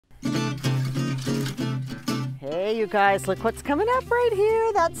Hey, you guys, look what's coming up right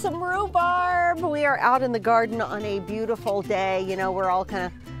here. That's some rhubarb. We are out in the garden on a beautiful day. You know, we're all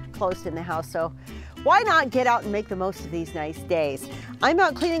kind of closed in the house, so why not get out and make the most of these nice days? I'm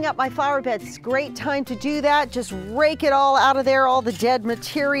out cleaning up my flower beds. It's a great time to do that. Just rake it all out of there, all the dead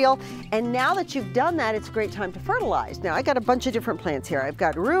material. And now that you've done that, it's a great time to fertilize. Now, I got a bunch of different plants here. I've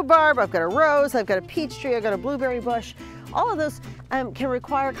got rhubarb, I've got a rose, I've got a peach tree, I've got a blueberry bush. All of those can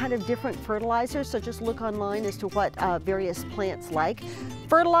require kind of different fertilizers, so just look online as to what various plants like.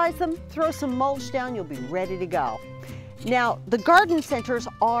 Fertilize them, throw some mulch down, you'll be ready to go. Now, the garden centers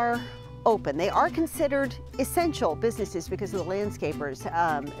are open. They are considered essential businesses because of the landscapers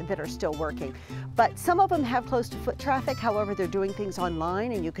that are still working. But some of them have close to foot traffic. However, they're doing things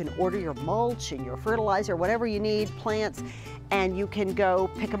online and you can order your mulch and your fertilizer, whatever you need, plants, and you can go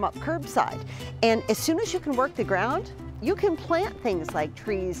pick them up curbside. And as soon as you can work the ground, you can plant things like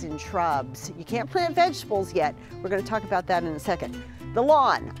trees and shrubs. You can't plant vegetables yet. We're going to talk about that in a second. The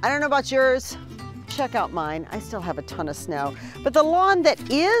lawn, I don't know about yours. Check out mine. I still have a ton of snow. But the lawn that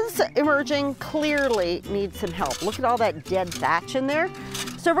is emerging clearly needs some help. Look at all that dead thatch in there.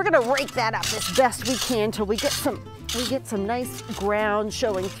 So we're gonna rake that up as best we can till we get some nice ground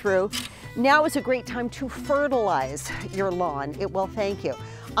showing through. Now is a great time to fertilize your lawn. It will thank you.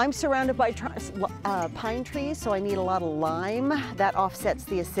 I'm surrounded by pine trees, so I need a lot of lime. That offsets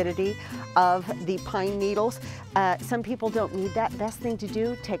the acidity of the pine needles. Some people don't need that. Best thing to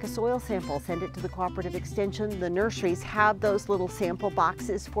do, take a soil sample, send it to the Cooperative Extension. The nurseries have those little sample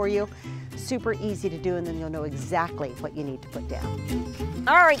boxes for you. Super easy to do, and then you'll know exactly what you need to put down.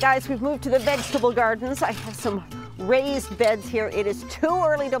 All right, guys, we've moved to the vegetable gardens. I have some raised beds here. It is too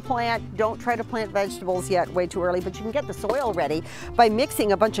early to plant. Don't try to plant vegetables yet, way too early, but you can get the soil ready by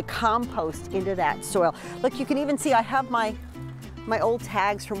mixing a bunch of compost into that soil. Look, you can even see I have my old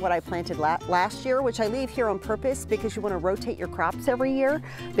tags from what I planted last year, which I leave here on purpose because you want to rotate your crops every year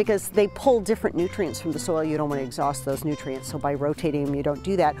because they pull different nutrients from the soil. You don't want to exhaust those nutrients, so by rotating them, you don't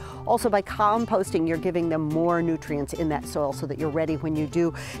do that. Also, by composting, you're giving them more nutrients in that soil so that you're ready when you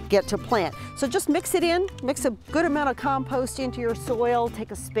do get to plant. So just mix it in, mix a good amount of compost into your soil,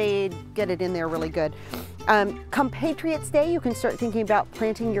 take a spade, get it in there really good. Come Patriots Day, you can start thinking about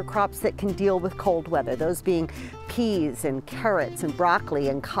planting your crops that can deal with cold weather, those being peas and carrots and broccoli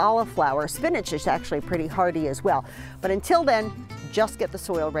and cauliflower. Spinach is actually pretty hardy as well. But until then, just get the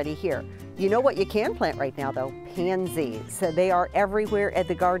soil ready here. You know what you can plant right now though? Pansies. So they are everywhere at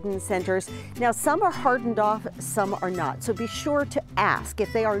the garden centers. Now some are hardened off, some are not. So be sure to ask.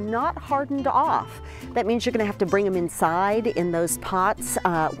 If they are not hardened off, that means you're gonna have to bring them inside in those pots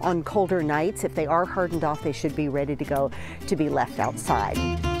on colder nights. If they are hardened off, they should be ready to go to be left outside.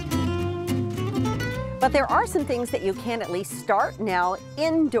 But there are some things that you can at least start now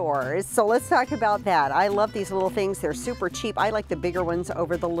indoors. So let's talk about that. I love these little things. They're super cheap. I like the bigger ones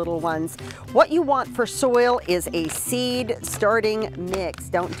over the little ones. What you want for soil is a seed starting mix.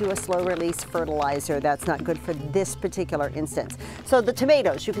 Don't do a slow release fertilizer. That's not good for this particular instance. So the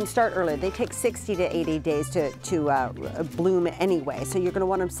tomatoes, you can start early. They take 60 to 80 days to bloom anyway. So you're gonna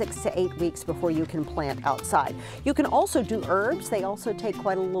want them 6 to 8 weeks before you can plant outside. You can also do herbs. They also take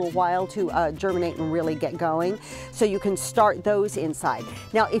quite a little while to germinate and really get going, so you can start those inside.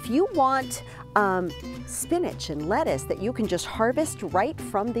 Now if you want spinach and lettuce that you can just harvest right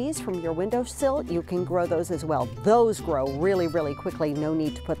from your windowsill, you can grow those as well. Those grow really, really quickly. No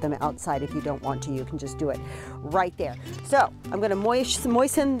need to put them outside if you don't want to. You can just do it right there. So I'm going to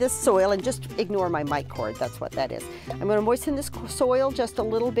moisten this soil, and just ignore my mic cord. That's what that is. I'm going to moisten this soil just a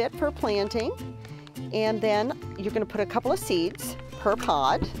little bit for planting, and then you're going to put a couple of seeds per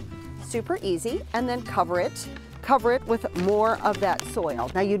pod. Super easy, and then cover it with more of that soil.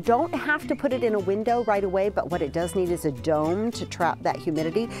 Now you don't have to put it in a window right away, but what it does need is a dome to trap that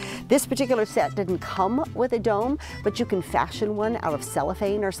humidity. This particular set didn't come with a dome, but you can fashion one out of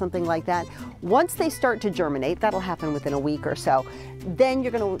cellophane or something like that. Once they start to germinate, that'll happen within a week or so, then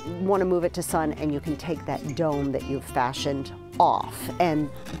you're going to want to move it to sun, and you can take that dome that you've fashioned off, and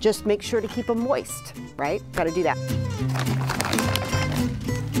just make sure to keep them moist, right? Got to do that.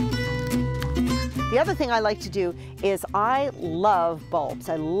 The other thing I like to do is I love bulbs.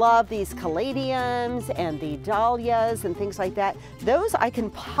 I love these caladiums and the dahlias and things like that. Those I can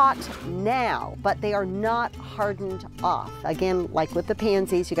pot now, but they are not hardened off. Again, like with the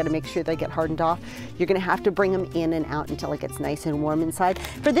pansies, you got to make sure they get hardened off. You're going to have to bring them in and out until it gets nice and warm inside.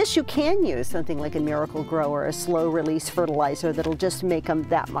 For this, you can use something like a Miracle Grow or a slow release fertilizer that'll just make them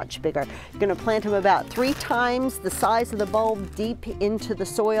that much bigger. You're going to plant them about 3 times the size of the bulb deep into the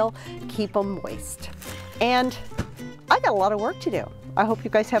soil. Keep them moist. And I got a lot of work to do. I hope you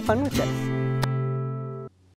guys have fun with this.